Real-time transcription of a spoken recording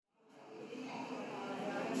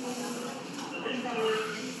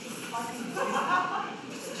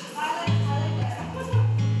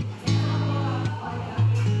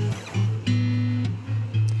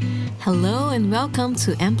Hello and welcome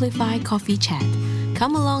to Amplify Coffee Chat.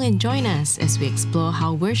 Come along and join us as we explore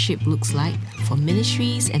how worship looks like for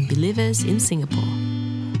ministries and believers in Singapore.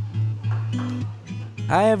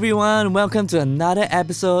 Hi everyone, welcome to another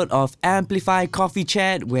episode of Amplify Coffee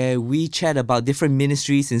Chat, where we chat about different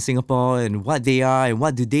ministries in Singapore and what they are and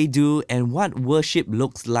what do they do and what worship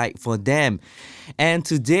looks like for them. And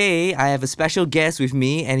today I have a special guest with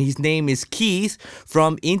me, and his name is Keith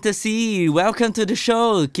from Intercede. Welcome to the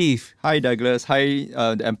show, Keith. Hi Douglas. Hi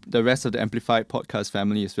the rest of the Amplified podcast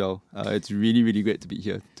family as well. It's really great to be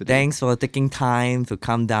here today. Thanks for taking time to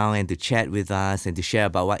come down and to chat with us and to share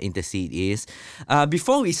about what Intercede is.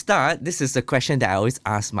 Before we start, this is a question that I always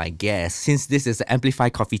ask my guests, since this is the Amplify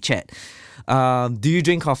Coffee Chat. Do you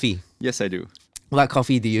drink coffee? Yes, I do. What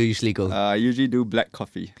coffee do you usually go? I usually do black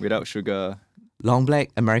coffee without sugar. Long black,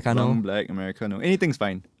 Americano? Long black, Americano. Anything's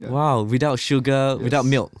fine. Yeah. Wow, without sugar, Yes. without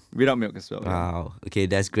milk. Without milk as well. Wow, okay,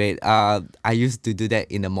 that's great. I used to do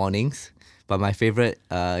that in the mornings, but my favorite,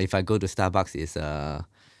 if I go to Starbucks, is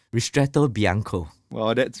Ristretto Bianco.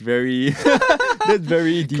 Wow, that's very that's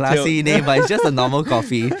very detailed. Classy name, but it's just a normal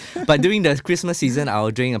coffee. But during the Christmas season,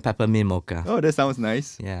 I'll drink a peppermint mocha. Oh, that sounds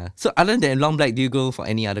nice. Yeah. So other than long black, do you go for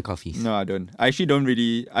any other coffees? No, I don't. I actually don't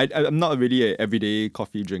really. I'm not really an everyday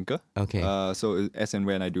coffee drinker. Okay. So as and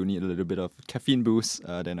when I do need a little bit of caffeine boost,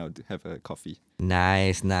 then I'll have a coffee.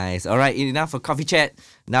 Nice. All right, enough for coffee chat.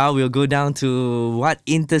 Now we'll go down to what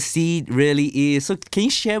Intercede really is. So can you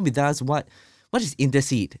share with us what is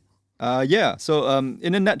Intercede? So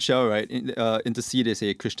in a nutshell, right, Intercede is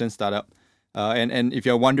a Christian startup. And if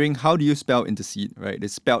you're wondering, how do you spell Intercede, right?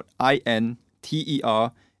 It's spelled INTERSEED.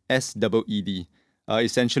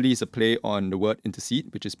 Essentially, it's a play on the word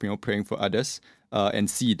intercede, which is praying for others, and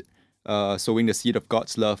seed, sowing the seed of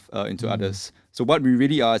God's love into others. So what we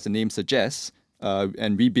really are, as the name suggests,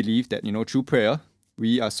 and we believe that, through prayer,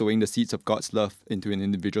 we are sowing the seeds of God's love into an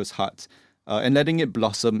individual's heart and letting it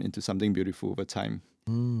blossom into something beautiful over time.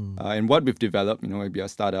 And what we've developed, we are a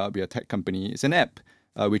startup, we are a tech company, it's an app,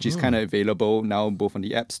 which is kind of available now both on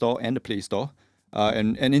the App Store and the Play Store.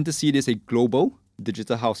 And Intercede is a global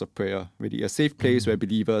digital house of prayer, really a safe place where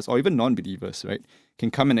believers or even non-believers, right,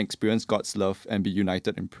 can come and experience God's love and be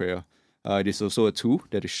united in prayer. It is also a tool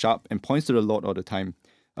that is sharp and points to the Lord all the time.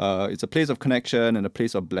 It's a place of connection and a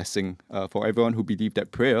place of blessing for everyone who believes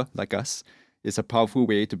that prayer, like us, is a powerful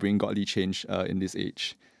way to bring godly change in this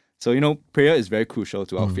age. So, prayer is very crucial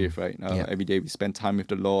to our faith, right? Every day we spend time with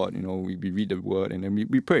the Lord, we read the word and then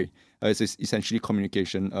we pray. It's essentially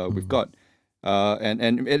communication with God.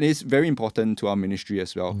 And it is very important to our ministry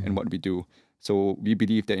as well and what we do. So we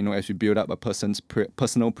believe that, as we build up a person's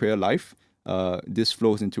personal prayer life, this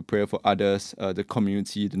flows into prayer for others, the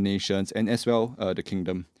community, the nations, and as well the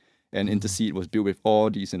kingdom. And Intercede was built with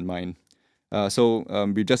all these in mind. So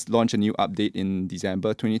we just launched a new update in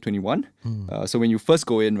December 2021. So when you first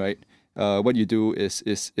go in, right, what you do is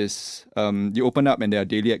you open up and there are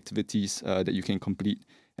daily activities that you can complete.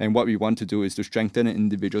 And what we want to do is to strengthen an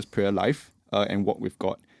individual's prayer life and walk with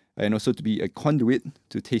God, and also to be a conduit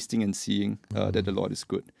to tasting and seeing that the Lord is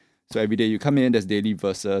good. So every day you come in, there's daily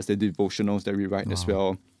verses, there's devotionals that we write as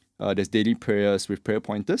well. There's daily prayers with prayer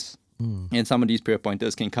pointers. And some of these prayer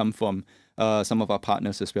pointers can come from some of our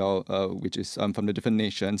partners as well, which is from the different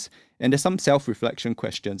nations. And there's some self-reflection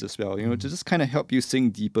questions as well, to just kind of help you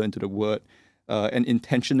sink deeper into the Word and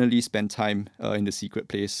intentionally spend time in the secret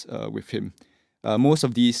place with Him. Most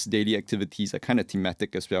of these daily activities are kind of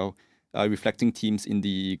thematic as well, reflecting themes in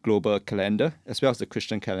the global calendar as well as the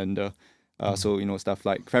Christian calendar. So, stuff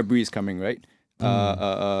like February is coming, right?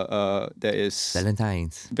 There is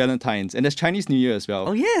Valentine's, and there's Chinese New Year as well.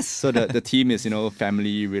 Oh yes. So the theme is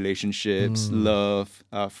family, relationships, love,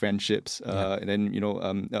 friendships, and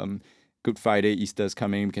then Good Friday, Easter is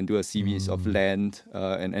coming. We can do a series of Lent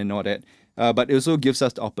and all that. But it also gives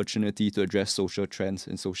us the opportunity to address social trends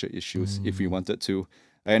and social issues if we wanted to,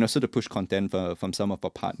 and also to push content from some of our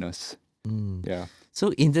partners. Yeah.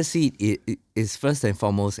 So Intercede is first and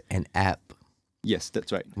foremost an app. Yes,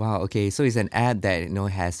 that's right. Wow, okay. So it's an app that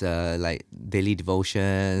has like daily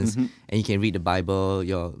devotions, and you can read the Bible,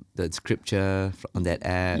 the scripture on that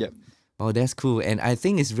app. Yep. Oh, that's cool. And I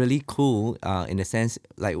think it's really cool in the sense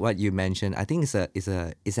like what you mentioned. I think it's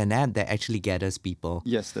an app that actually gathers people.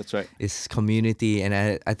 Yes, that's right. It's community,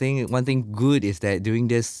 and I think one thing good is that during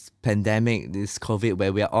this pandemic, this COVID,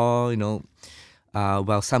 where we are all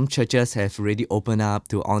while some churches have already opened up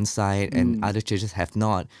to on-site and other churches have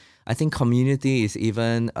not, I think community is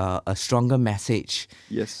even a stronger message.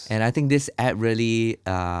 Yes. And I think this app really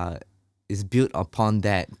is built upon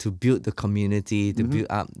that to build the community, to build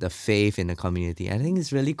up the faith in the community. I think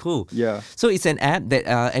it's really cool. Yeah. So it's an app that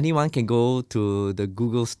anyone can go to the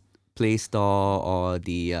Google Play Store or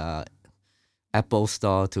the Apple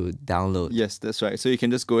Store to download. Yes, that's right. So you can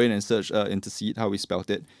just go in and search Intercede, how we spelt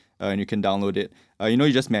it, and you can download it.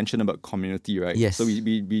 You just mentioned about community, right? Yes. So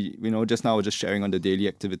we just now we're just sharing on the daily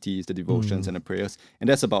activities, the devotions and the prayers, and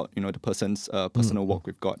that's about the person's personal walk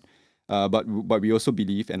with God. But we also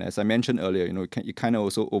believe, and as I mentioned earlier, it kind of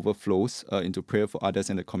also overflows into prayer for others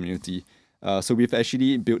in the community. So we've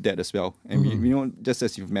actually built that as well, and we just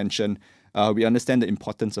as you've mentioned, we understand the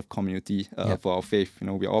importance of community for our faith.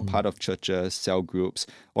 We're all part of churches, cell groups,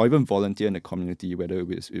 or even volunteer in the community, whether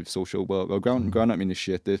it's with social work or ground up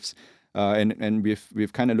initiatives. And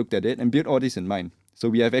we've kind of looked at it and built all this in mind. So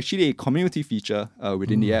we have actually a community feature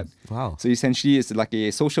within the app. Wow. So essentially, it's like a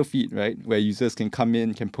social feed, right, where users can come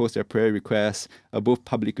in, can post their prayer requests, both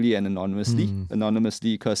publicly and anonymously.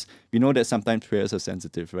 Anonymously, because we know that sometimes prayers are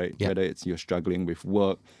sensitive, right? Yeah. Whether it's you're struggling with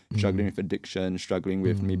work, struggling with addiction, struggling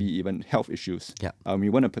with maybe even health issues. Yeah. We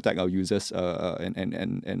want to protect our users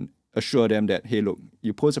and assure them that, hey, look,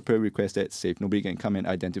 you post a prayer request that's safe. Nobody can come and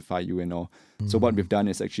identify you and all. So what we've done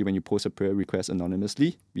is actually when you post a prayer request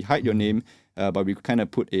anonymously, we hide your name, but we kind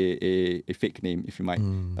of put a fake name, if you might.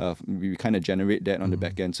 We kind of generate that on the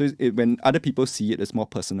back end. So when other people see it, it's more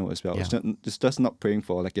personal as well. Yeah. It's just not praying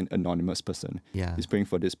for like an anonymous person. Yeah. It's praying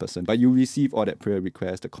for this person. But you receive all that prayer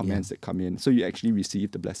requests, the comments that come in. So you actually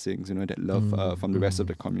receive the blessings, that love from the rest of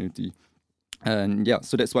the community. And yeah,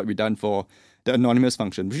 so that's what we've done for the anonymous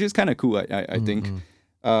function, which is kind of cool, I think.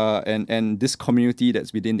 And this community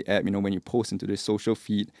that's within the app, when you post into this social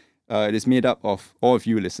feed, it is made up of all of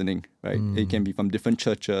you listening, right? It can be from different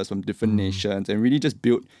churches, from different nations, and really just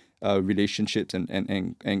build relationships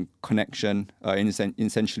and connection, and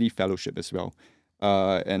essentially fellowship as well.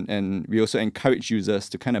 And we also encourage users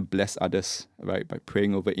to kind of bless others, right, by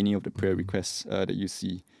praying over any of the prayer requests that you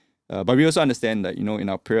see. But we also understand that, in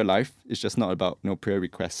our prayer life, it's just not about, prayer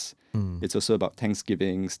requests. It's also about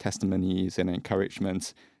thanksgivings, testimonies, and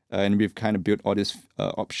encouragements. And we've kind of built all these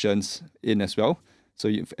options in as well. So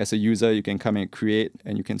as a user, you can come and create,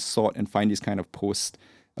 and you can sort and find these kind of posts.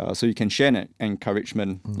 So you can share an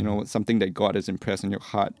encouragement, something that God has impressed on your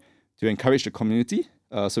heart to encourage the community.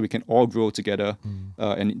 So we can all grow together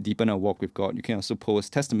and deepen our walk with God. You can also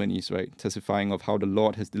post testimonies, right? Testifying of how the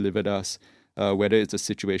Lord has delivered us, whether it's a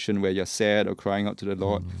situation where you're sad or crying out to the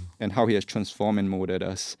Lord, and how He has transformed and molded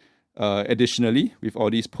us. Additionally, with all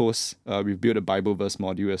these posts, we've built a Bible verse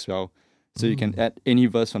module as well. So you can add any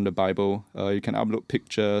verse from the Bible, you can upload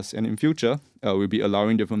pictures, and in future, we'll be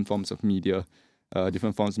allowing different forms of media.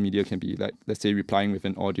 Different forms of media can be like, let's say, replying with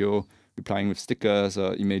an audio, replying with stickers,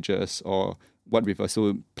 images, or what we've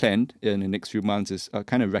also planned in the next few months is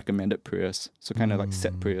kind of recommended prayers. So kind of like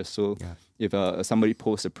set prayers. So if somebody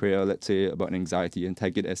posts a prayer, let's say about anxiety, and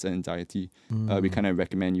tag it as an anxiety, we kind of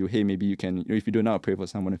recommend you, hey, maybe you can, if you do not pray for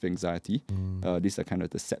someone with anxiety, these are kind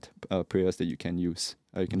of the set prayers that you can use.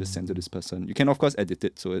 You can just send to this person. You can, of course, edit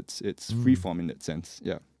it, so it's free form in that sense.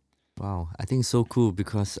 Yeah. Wow, I think it's so cool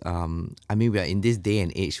because we are in this day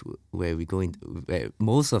and age where where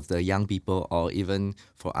most of the young people, or even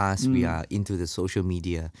for us, we are into the social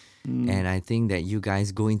media, and I think that you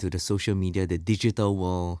guys go into the social media, the digital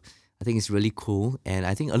world. I think it's really cool, and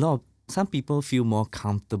I think some people feel more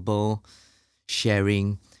comfortable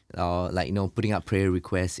sharing, or putting up prayer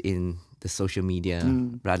requests in the social media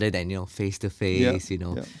rather than face to face.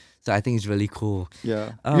 So I think it's really cool.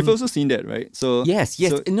 Yeah. We've also seen that, right? So Yes.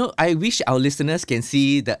 So, I wish our listeners can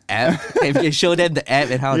see the app and we can show them the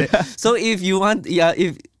app and how So if you want,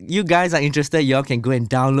 if you guys are interested, y'all can go and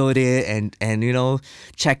download it and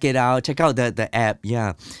check it out. Check out the app.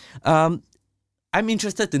 Yeah. I'm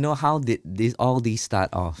interested to know how did all these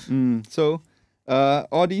start off? So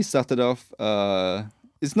all these started off,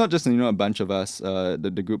 it's not just a bunch of us,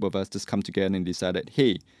 the group of us just come together and decided,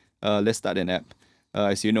 hey, let's start an app.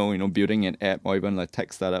 As you know, building an app or even like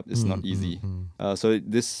tech startup is not easy. So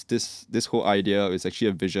this whole idea is actually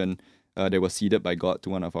a vision that was seeded by God to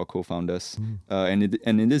one of our co-founders. And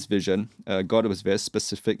in this vision, God was very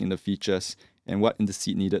specific in the features and what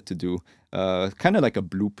Intercede needed to do. Kind of like a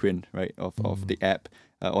blueprint, right, of the app,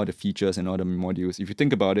 all the features and all the modules. If you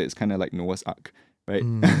think about it, it's kind of like Noah's Ark. Right,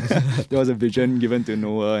 there was a vision given to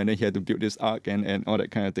Noah, and then he had to build this ark and all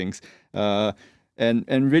that kind of things.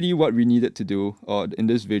 And really what we needed to do in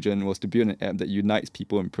this vision was to build an app that unites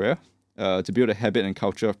people in prayer, to build a habit and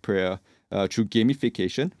culture of prayer through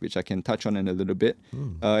gamification, which I can touch on in a little bit,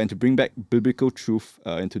 and to bring back biblical truth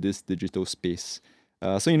into this digital space.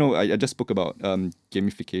 So I just spoke about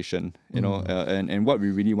gamification, and what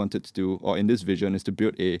we really wanted to do, or in this vision, is to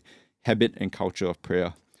build a habit and culture of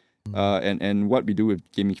prayer. And what we do with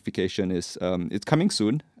gamification is it's coming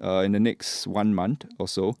soon, in the next 1 month or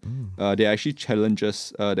so. There are actually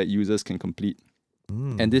challenges that users can complete.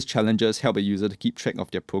 And these challenges help a user to keep track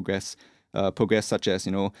of their progress. Progress such as,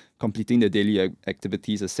 completing the daily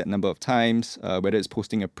activities a set number of times, whether it's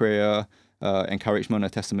posting a prayer, encouragement or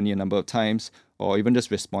testimony a number of times, or even just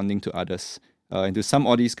responding to others. And to sum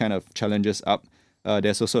all these kind of challenges up,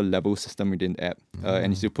 there's also a level system within the app.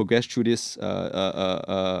 And as you progress through these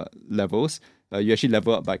levels, you actually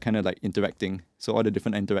level up by kind of like interacting. So all the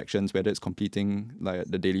different interactions, whether it's completing like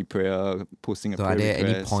the daily prayer, posting a prayer are there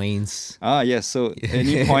request. any points? Yes. So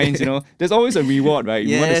any points, there's always a reward, right?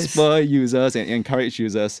 You want to spur users and encourage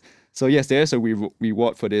users. So yes, there is a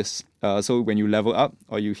reward for this. So when you level up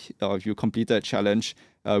or if you complete a challenge,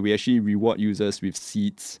 we actually reward users with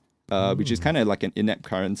seeds, which is kind of like an in-app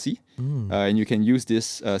currency. And you can use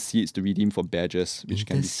this seeds to redeem for badges, which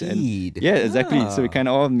can be sent. Yeah, exactly. So we kind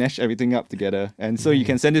of all mesh everything up together. And so you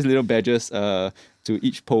can send these little badges to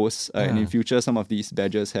each post. And in future, some of these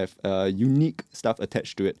badges have unique stuff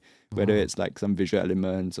attached to it, whether it's like some visual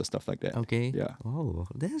elements or stuff like that. Okay. Yeah. Oh,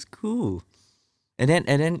 that's cool. And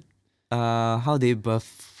then how they birth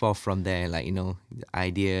forth from there, like, the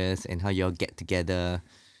ideas and how you all get together.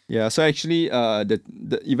 Yeah, so actually,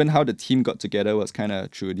 even how the team got together was kind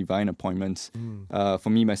of through divine appointments. For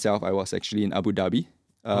me, myself, I was actually in Abu Dhabi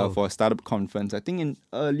for a startup conference, I think in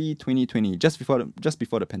early 2020, just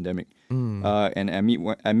before the pandemic. And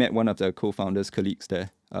I met one of the co-founders' colleagues there.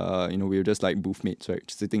 We were just like booth mates, right,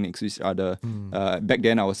 just sitting next to each other. Back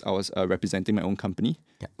then, I was representing my own company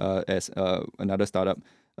as another startup.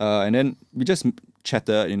 And then we just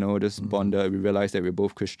chatted, just bonded. We realized that we're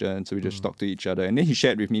both Christians, so we just talked to each other. And then he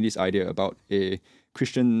shared with me this idea about a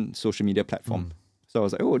Christian social media platform. So I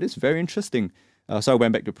was like, oh, this is very interesting. So I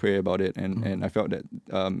went back to pray about it, and I felt that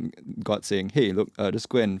God saying, hey, look, just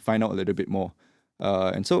go and find out a little bit more.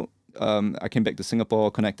 And so I came back to Singapore,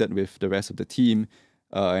 connected with the rest of the team,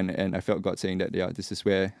 and I felt God saying that, this is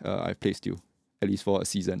where I've placed you, at least for a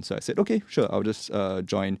season. So I said, okay, sure, I'll just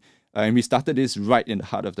join. And we started this right in the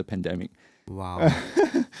heart of the pandemic. Wow.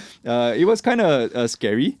 It was kind of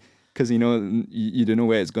scary because you don't know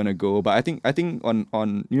where it's gonna go. But I think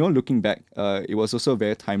on looking back, it was also a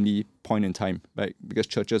very timely point in time, right? Because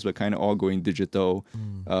churches were kind of all going digital,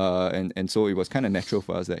 and so it was kind of natural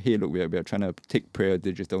for us that, hey, look, we're trying to take prayer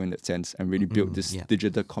digital in that sense and really build this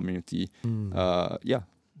digital community.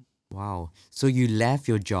 Wow. So you left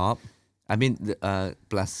your job. I mean,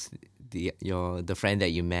 plus the friend that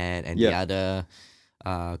you met and the other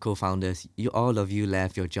co-founders, all of you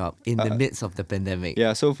left your job in the midst of the pandemic.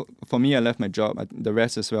 Yeah, so for me, I left my job. The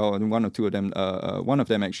rest as well, and one or two of them, one of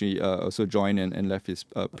them actually also joined and left his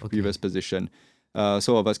previous position.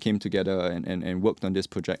 So all of us came together and worked on this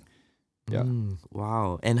project. Yeah.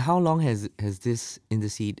 Wow. And how long has this In the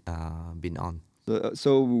Seed been on?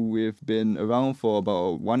 So we've been around for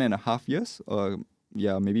about 1.5 years, or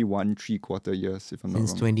maybe 3/4 years, if I'm not wrong.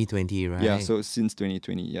 Since 2020, right? Yeah, so since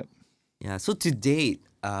 2020, yep. Yeah, so to date,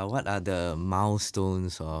 what are the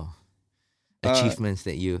milestones or achievements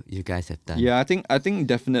that you guys have done? Yeah, I think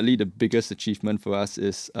definitely the biggest achievement for us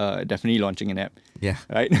is definitely launching an app. Yeah.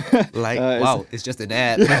 Right? Wow, it's just an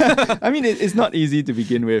app. I mean, it's not easy to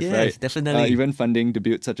begin with, yes, right? Definitely. Even funding to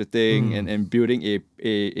build such a thing and building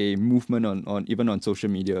a movement on even on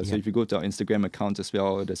social media. So if you go to our Instagram account as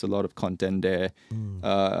well, there's a lot of content there.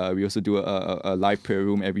 We also do a live prayer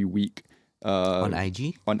room every week. On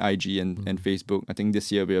IG? On IG and Facebook. I think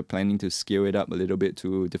this year we are planning to scale it up a little bit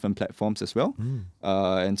to different platforms as well.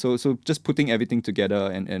 And so just putting everything together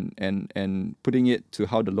and putting it to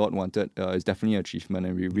how the Lord wanted is definitely an achievement,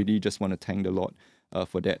 and we really just want to thank the Lord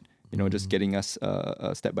for that. Just getting us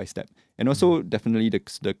step by step. And also definitely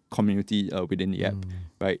the community within the app,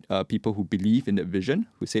 right? People who believe in that vision,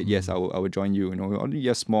 who said, yes, I will join you. Only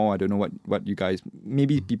you're small, I don't know what you guys,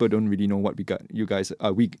 maybe people don't really know what you guys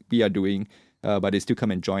we are doing, but they still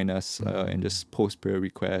come and join us and just post prayer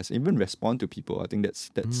requests, even respond to people. I think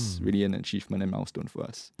that's really an achievement and milestone for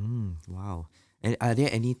us. Wow. And are there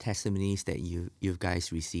any testimonies that you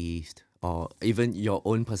guys received, or even your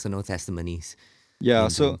own personal testimonies? Yeah,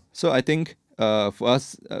 so I think for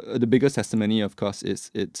us, the biggest testimony, of course,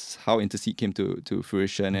 is it's how Interseed came to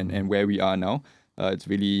fruition and where we are now. It's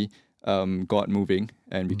really God moving,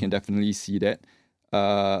 and we can definitely see that.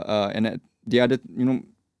 And the other,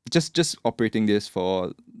 just operating this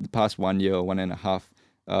for the past 1 year or 1.5,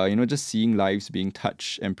 Just seeing lives being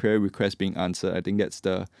touched and prayer requests being answered. I think that's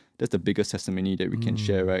the biggest testimony that we can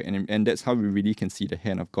share, right? And that's how we really can see the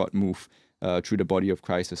hand of God move through the body of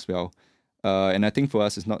Christ as well. And I think for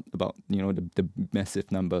us, it's not about the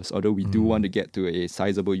massive numbers, although we do want to get to a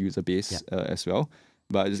sizable user base as well.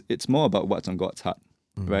 But it's more about what's on God's heart,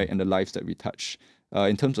 right? And the lives that we touch.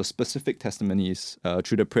 In terms of specific testimonies,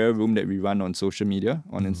 through the prayer room that we run on social media,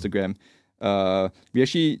 on Instagram, we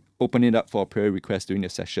actually open it up for prayer requests during the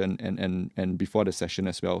session and before the session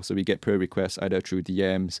as well. So we get prayer requests either through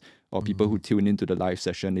DMs or people who tune into the live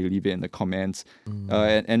session, they leave it in the comments.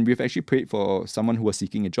 And we've actually prayed for someone who was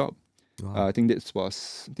seeking a job. Wow. I think this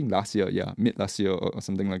was last year, mid last year or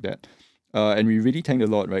something like that. And we really thank the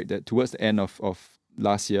Lord, right, that towards the end of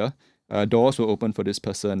last year, doors were open for this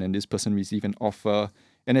person, and this person received an offer,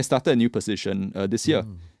 and they started a new position this year.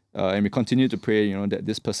 And we continue to pray, that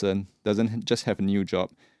this person doesn't just have a new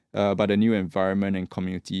job, but a new environment and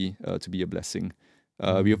community to be a blessing.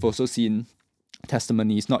 We have also seen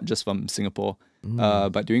testimonies, not just from Singapore,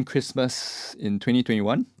 but during Christmas in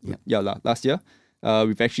 2021, last year,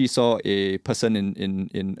 we've actually saw a person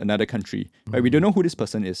in another country. Right? We don't know who this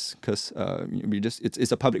person is because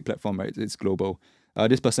it's a public platform, right? It's global.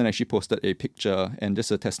 This person actually posted a picture and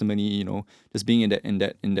just a testimony, just being in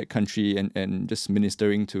that country and just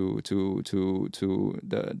ministering to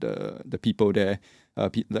the people there.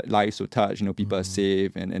 Lives were touched, people are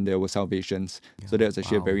saved, and there were salvations. So that was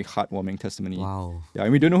actually a very heartwarming testimony. Wow. Yeah,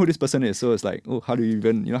 and we don't know who this person is, so it's like, how do you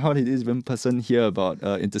even, how did this even person hear about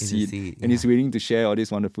Intercede? And he's willing to share all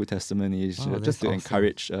these wonderful testimonies just to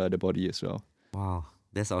encourage the body as well. Wow.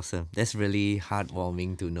 That's awesome. That's really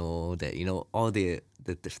heartwarming to know that, all the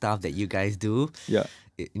stuff that you guys do,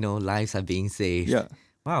 lives are being saved. Yeah.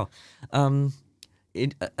 Wow.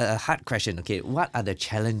 A hard question, okay. What are the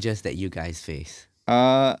challenges that you guys face?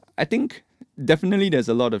 I think definitely there's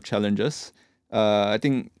a lot of challenges. I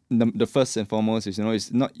think the first and foremost is,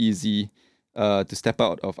 it's not easy to step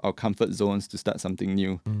out of our comfort zones to start something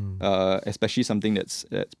new, especially something that's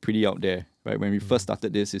pretty out there, right? When we first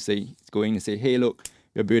started this, it's going to say, hey, look,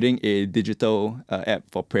 we're building a digital app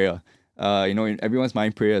for prayer. In everyone's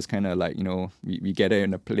mind, prayer is kind of like, we gather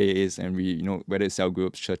in a place and we, whether it's cell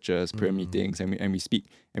groups, churches, prayer meetings, and we speak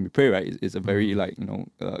and we pray, right? It's a very like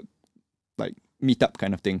meetup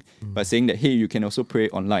kind of thing. But saying that, hey, you can also pray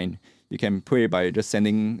online. You can pray by just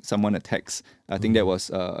sending someone a text. I think that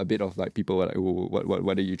was a bit of like people were like, oh,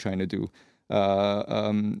 what are you trying to do?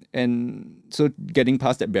 And so getting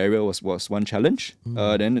past that barrier was one challenge.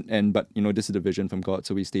 But this is the vision from God,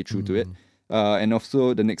 so we stay true to it. And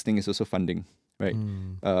also the next thing is also funding, right?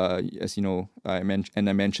 As you know, I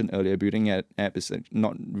mentioned earlier, building an app is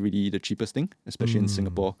not really the cheapest thing, especially in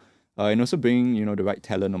Singapore. And also bringing the right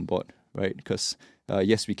talent on board, right? Because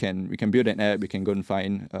yes, we can build an app, we can go and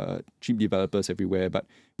find cheap developers everywhere, but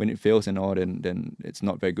when it fails and all, then it's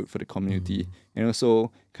not very good for the community. And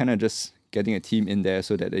also kind of just getting a team in there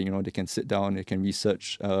so that they can sit down, they can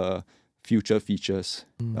research future features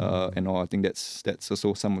and all. I think that's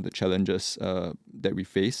also some of the challenges that we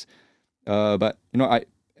face. But I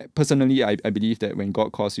personally I believe that when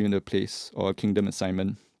God calls you into a place or a kingdom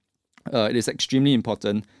assignment, it is extremely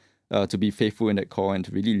important to be faithful in that call and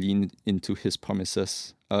to really lean into His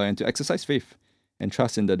promises and to exercise faith and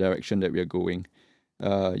trust in the direction that we are going.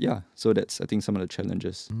 So that's, I think, some of the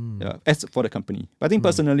challenges as for the company. But I think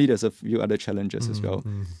personally there's a few other challenges as well.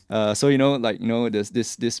 There's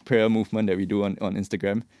this prayer movement that we do on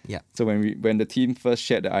Instagram. Yeah. So when the team first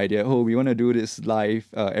shared the idea, we want to do this live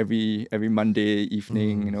every Monday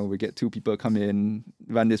evening, we get 2 people come in,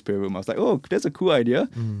 run this prayer room. I was like, that's a cool idea.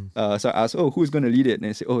 So I asked, who's going to lead it? And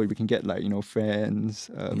they said, we can get friends,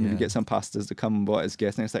 maybe get some pastors to come on board as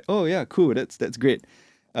guests. And it's like, cool, that's great.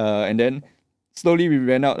 And then slowly we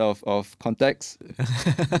ran out of contacts.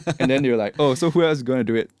 And then they were like, so who else is going to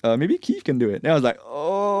do it? Maybe Keith can do it. And I was like,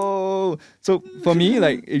 So for me,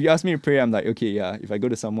 like, if you ask me to pray, I'm like, okay, yeah, if I go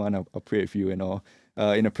to someone, I'll pray with you and all.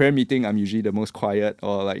 In a prayer meeting, I'm usually the most quiet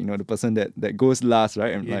or like, the person that goes last,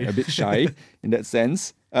 right? I'm like a bit shy in that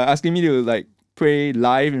sense. Asking me to like pray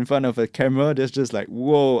live in front of a camera, that's just like,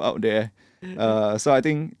 whoa, out there. So I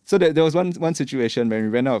think, that there was one situation when we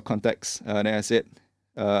ran out of contacts. Then I said,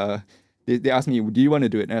 they asked me, do you want to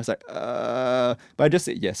do it? And I was like, but I just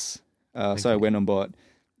said yes. So I went on board.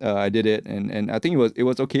 I did it, and I think it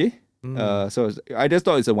was okay. So I just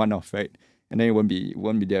thought it's a one-off, right? And then it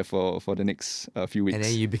won't be there for the next few weeks. And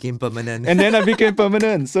then you became permanent. And then I became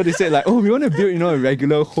permanent. So they said like, we want to build a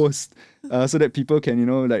regular host, so that people can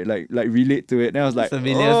like relate to it. And I was like,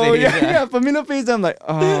 familiar face. Familiar face. I'm like,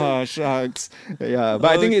 shucks. Yeah,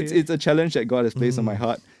 but I think it's a challenge that God has placed on my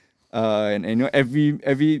heart. And you know,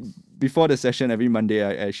 every before the session, every Monday,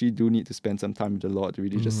 I actually do need to spend some time with the Lord to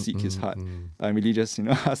really just seek His heart. And really just, you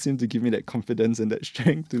know, ask Him to give me that confidence and that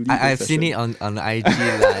strength to lead the I've session. seen it on IG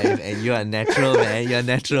Live, and you are natural, man. You're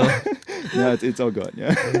natural. Yeah, it's all God.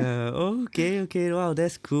 Yeah. Okay. Wow,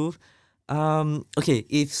 that's cool. Okay,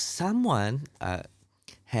 if someone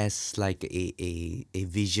has like a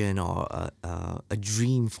vision or a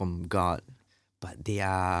dream from God, but they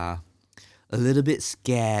are a little bit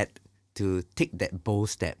scared to take that bold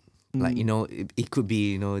step. Like, you know, it could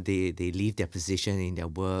be, you know, they leave their position in their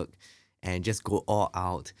work and just go all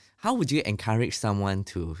out. How would you encourage someone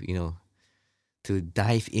to, you know, to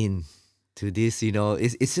dive in to this? You know,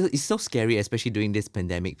 it's so scary, especially during this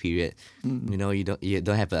pandemic period. You know, you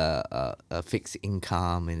don't have a fixed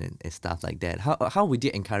income and stuff like that. How would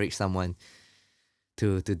you encourage someone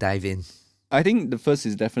to dive in? I think the first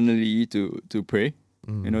is definitely to pray.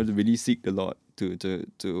 You know, to really seek the Lord,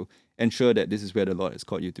 to ensure that this is where the Lord has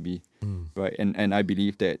called you to be, right? And I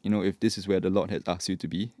believe that, you know, if this is where the Lord has asked you to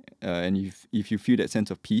be, and if you feel that sense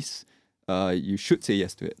of peace, you should say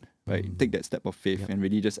yes to it, right? Take that step of faith and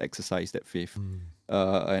really just exercise that faith,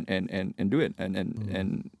 and do it.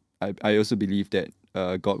 And I also believe that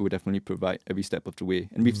God will definitely provide every step of the way,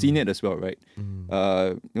 and we've seen it as well, right?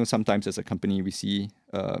 You know, sometimes as a company we see,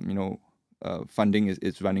 you know, funding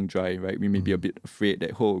is running dry, right? We may be a bit afraid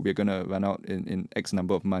that, we're going to run out in X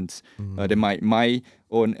number of months. Then my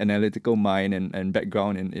own analytical mind and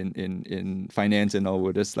background in finance and all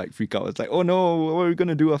will just like freak out. It's like, oh no, what are we going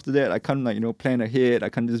to do after that? I can't, like, you know, plan ahead. I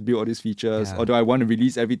can't just build all these features. Or do I want to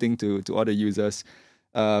release everything to all the users?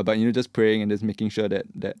 But, you know, just praying and just making sure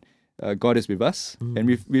that God is with us. And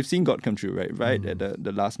we've seen God come true, right? At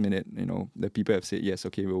the last minute, you know, the people have said, yes,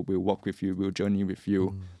 okay, we'll walk with you, we'll journey with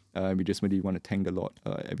you. We just really want to thank the Lord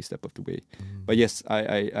every step of the way. But yes,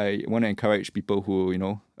 I want to encourage people who, you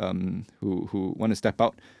know, who want to step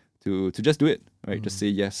out to just do it, right? Just say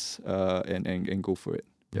yes and go for it.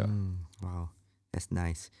 Yeah. Wow, that's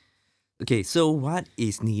nice. Okay, so what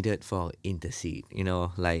is needed for Interseed? You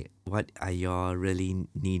know, like what are y'all really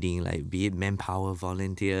needing? Like, be it manpower,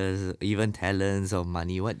 volunteers, even talents or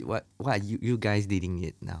money. What are you guys needing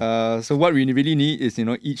it now? So what we really need is, you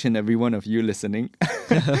know, each and every one of you listening.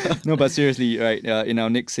 No, but seriously, right? In our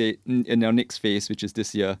next phase, which is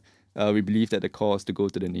this year, we believe that the call is to go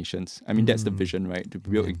to the nations. I mean, that's the vision, right? To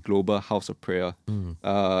build a global house of prayer,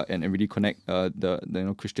 and really connect the you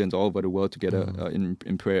know, Christians all over the world together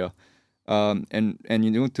in prayer. And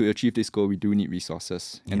you know, to achieve this goal, we do need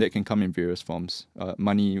resources, and that can come in various forms.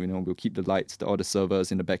 Money, you know, we'll keep the lights, all the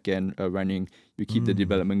servers in the back end running. We keep the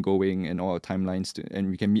development going and all our timelines, and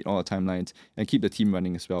we can meet all our timelines and keep the team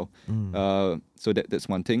running as well. So that's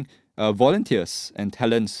one thing. Volunteers and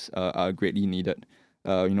talents are greatly needed.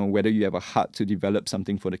 You know, whether you have a heart to develop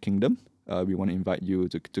something for the kingdom, we want to invite you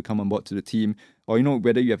to come on board to the team, or, you know,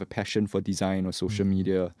 whether you have a passion for design or social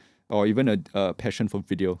media, or even a passion for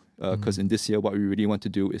video, because in this year, what we really want to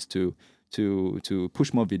do is to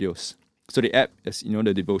push more videos. So the app, as you know,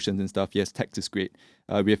 the devotions and stuff, yes, text is great.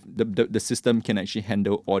 We have the system can actually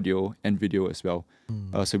handle audio and video as well.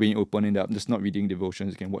 So when you open it up, just not reading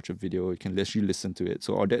devotions, you can watch a video, you can actually listen to it.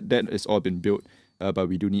 So all that has all been built, but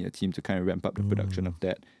we do need a team to kind of ramp up the production of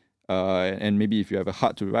that. And maybe if you have a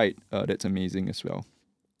heart to write, that's amazing as well.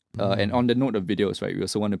 And on the note of videos, right, we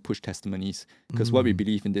also want to push testimonies, because what we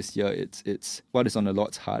believe in this year, it's what is on the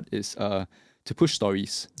Lord's heart is to push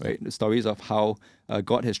stories, right? The stories of how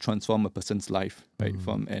God has transformed a person's life, right?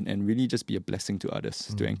 And really just be a blessing to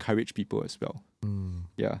others, to encourage people as well.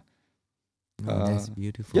 Yeah. That's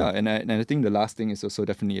beautiful. Yeah, and I think the last thing is also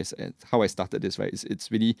definitely is how I started this, right?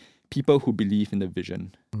 It's really people who believe in the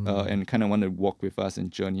vision and kind of want to walk with us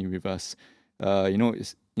and journey with us.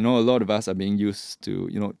 You know, a lot of us are being used to,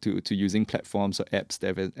 you know, to using platforms or apps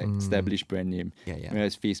that have an established brand name. Whether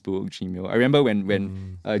it's Facebook, Gmail. I remember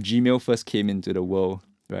when Gmail first came into the world,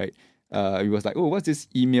 right? It was like, oh, what's this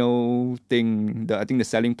email thing? I think the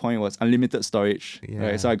selling point was unlimited storage,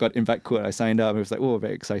 right? So I got invite code, I signed up, I was like, oh,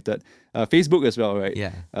 very excited. Facebook as well, right?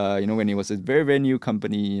 You know, when it was a very, very new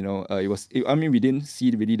company, you know, I mean, we didn't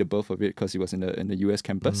see really the birth of it because it was in the US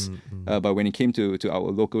campus. But when it came to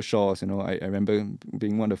our local shores, you know, I remember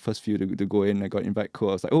being one of the first few to go in. I got invite code.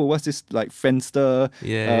 I was like, oh, what's this, like Friendster,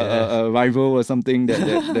 rival or something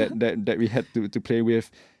that we had to play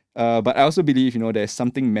with. But I also believe, you know, there's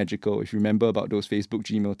something magical, if you remember, about those Facebook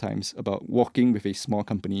Gmail times, about walking with a small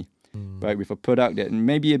company, right, with a product that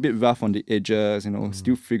may be a bit rough on the edges, you know,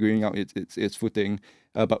 still figuring out its footing.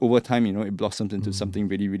 But over time, you know, it blossomed into something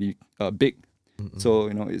really, really big. So,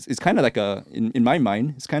 it's kind of like in my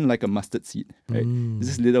mind, it's kind of like a mustard seed, right? It's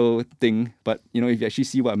this little thing, but, if you actually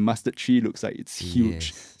see what a mustard tree looks like, it's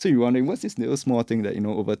huge. Yes. So you're wondering, what's this little small thing that,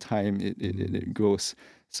 over time it grows.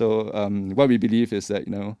 So what we believe is that,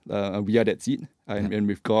 we are that seed, and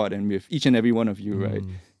with God and with each and every one of you, right?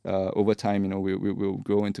 Over time, we'll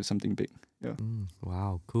grow into something big. Yeah.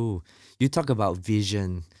 Wow, cool. You talk about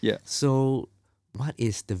vision. Yeah. So what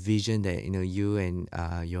is the vision that you and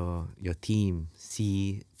your team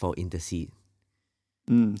see for Intercede?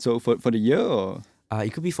 So for the year, or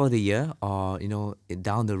It could be for the year or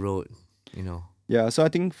down the road. yeah. So I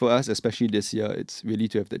think for us, especially this year, it's really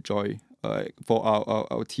to have the joy for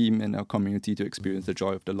our team and our community to experience the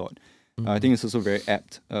joy of the Lord. I think it's also very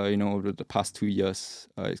apt. Over the past 2 years,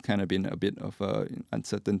 it's kind of been a bit of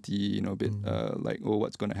uncertainty. A bit like,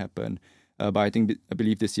 what's going to happen? But I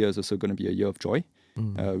believe this year is also going to be a year of joy.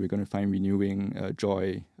 We're going to find renewing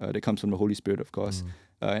joy that comes from the Holy Spirit, of course,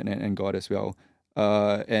 and God as well,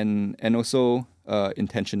 and also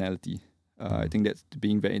intentionality. I think that's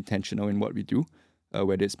being very intentional in what we do,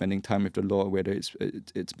 whether it's spending time with the Lord, whether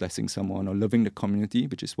it's blessing someone or loving the community,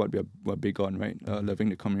 which is what we're big on, right? Loving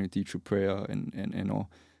the community through prayer and all.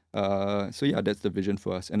 So yeah, that's the vision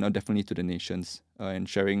for us, and definitely to the nations, and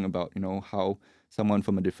sharing about how someone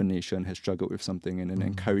from a different nation has struggled with something, and then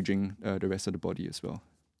encouraging the rest of the body as well.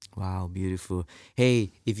 Wow, beautiful.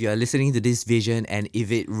 Hey, if you are listening to this vision and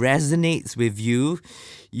if it resonates with you,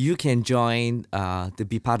 you can join to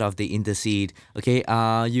be part of the Intercede. Okay,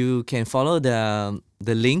 you can follow the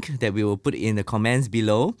link that we will put in the comments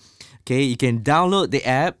below. Okay, you can download the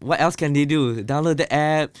app. What else can they do? Download the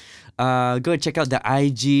app. Go and check out the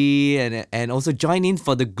IG and also join in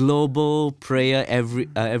for the global prayer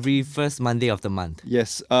every first Monday of the month.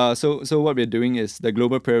 Yes. So what we're doing is the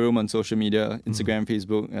Global Prayer Room on social media, Instagram,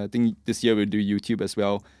 Facebook. I think this year we'll do YouTube as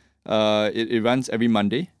well. It runs every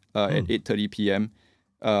Monday at 8:30 p.m.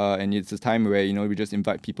 And it's a time where we just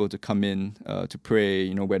invite people to come in to pray.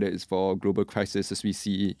 Whether it's for global crisis as we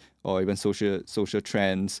see, or even social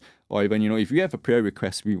trends, or even if you have a prayer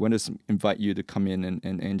request, we want to invite you to come in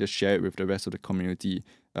and just share it with the rest of the community.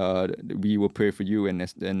 We will pray for you, and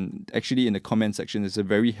actually in the comment section, it's a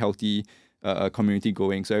very healthy community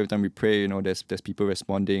going. So every time we pray, there's people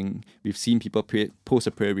responding. We've seen people post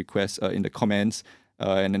a prayer request in the comments.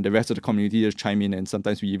 And then the rest of the community just chime in, and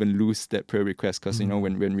sometimes we even lose that prayer request because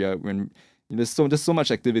when there's so much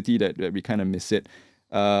activity that we kind of miss it.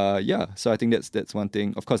 So I think that's one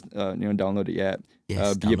ththing. Of course, download the app.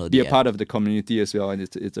 Yes, be a part of the community as well, and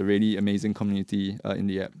it's a really amazing community in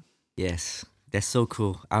the app. Yes. That's so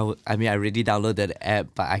cool. I already downloaded the app,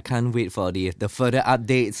 but I can't wait for the further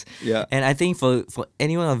updates. Yeah. And I think for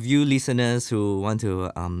any one of you listeners who want to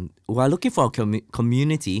who are looking for a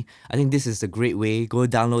community, I think this is a great way. Go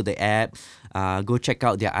download the app, go check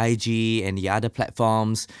out their IG and the other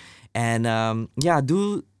platforms, and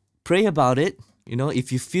do pray about it.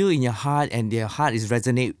 If you feel in your heart and your heart is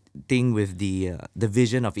resonating with the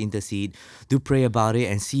vision of Intercede, do pray about it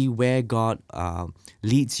and see where God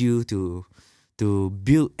leads you to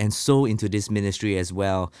build and sow into this ministry as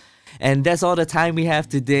well. And that's all the time we have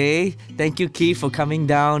today. Thank you, Keith, for coming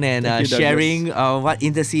down and sharing what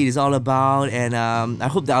Intercede is all about. And I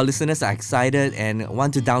hope that our listeners are excited and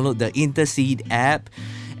want to download the Intercede app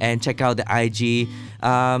and check out the IG.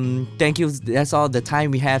 Thank you. That's all the time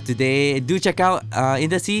we have today. Do check out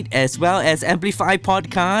Intercede as well as Amplify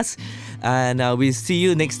Podcast. And we'll see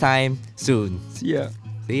you next time soon. See ya.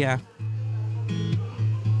 See ya.